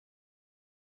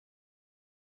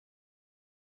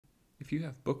If you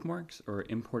have bookmarks or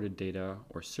imported data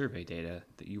or survey data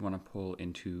that you want to pull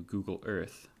into Google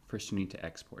Earth, first you need to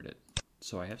export it.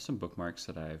 So I have some bookmarks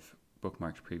that I've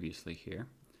bookmarked previously here.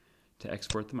 To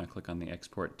export them, I click on the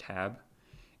Export tab.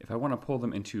 If I want to pull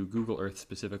them into Google Earth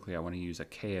specifically, I want to use a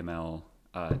Kml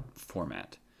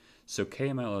format. So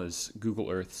Kml is Google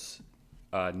Earth's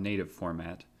native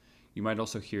format. You might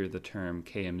also hear the term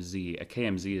KMZ. A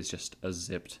KMZ is just a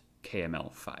zipped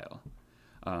Kml file.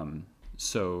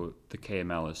 So the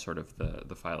KML is sort of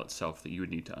the file itself that you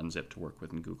would need to unzip to work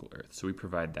with in Google Earth. So we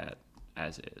provide that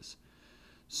as is.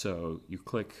 So you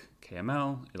click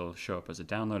KML, it'll show up as a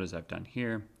download as I've done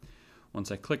here.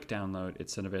 Once I click download,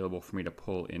 it's then available for me to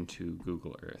pull into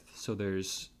Google Earth. So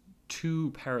there's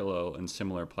two parallel and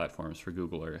similar platforms for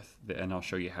Google Earth, and I'll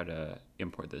show you how to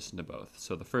import this into both.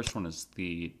 So the first one is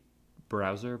the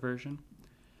browser version.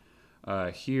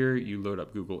 Here you load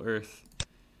up Google Earth,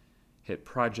 hit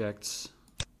Projects,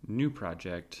 New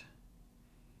Project,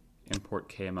 import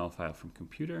Kml file from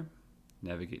computer,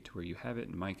 navigate to where you have it.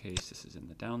 In my case, this is in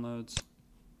the downloads.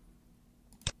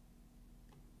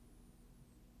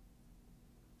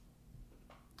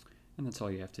 And that's all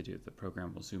you have to do. The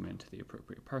program will zoom into the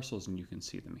appropriate parcels and you can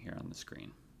see them here on the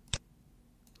screen.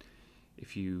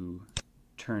 If you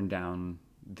turn down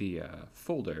the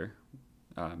folder,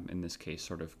 in this case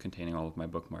sort of containing all of my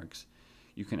bookmarks,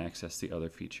 you can access the other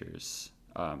features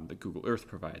that Google Earth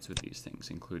provides with these things,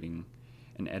 including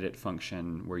an edit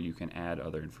function where you can add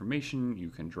other information, you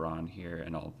can draw on here,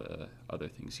 and all the other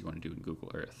things you want to do in Google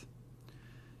Earth.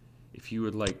 If you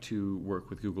would like to work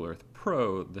with Google Earth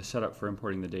Pro, the setup for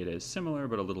importing the data is similar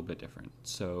but a little bit different.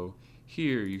 So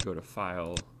here you go to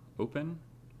File, Open,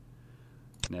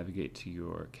 navigate to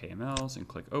your KMLs and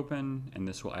click Open, and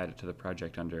this will add it to the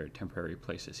project under Temporary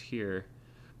Places here,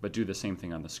 but do the same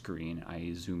thing on the screen,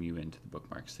 i.e. zoom you into the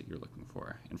bookmarks that you're looking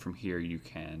for, and from here you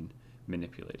can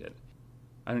manipulate it.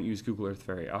 I don't use Google Earth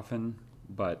very often,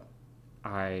 but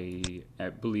I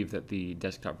believe that the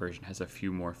desktop version has a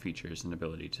few more features and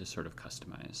ability to sort of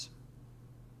customize.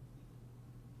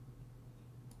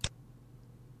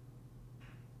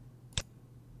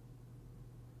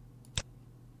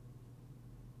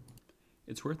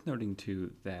 It's worth noting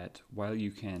too that while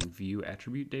you can view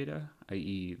attribute data,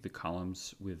 i.e. the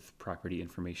columns with property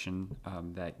information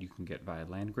that you can get via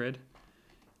LandGrid,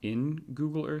 in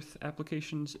Google Earth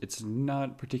applications, it's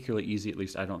not particularly easy, at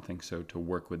least I don't think so, to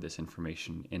work with this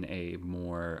information in a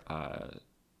more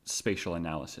spatial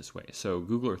analysis way. So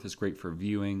Google Earth is great for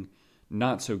viewing,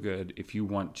 not so good if you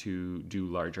want to do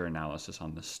larger analysis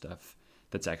on this stuff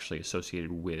that's actually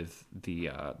associated with the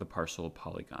parcel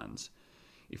polygons.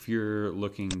 If you're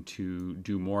looking to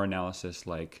do more analysis,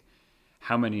 like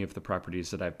how many of the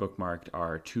properties that I've bookmarked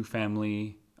are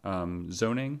two-family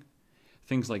zoning,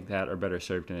 things like that are better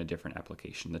served in a different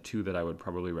application. The two that I would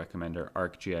probably recommend are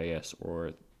ArcGIS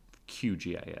or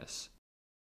QGIS.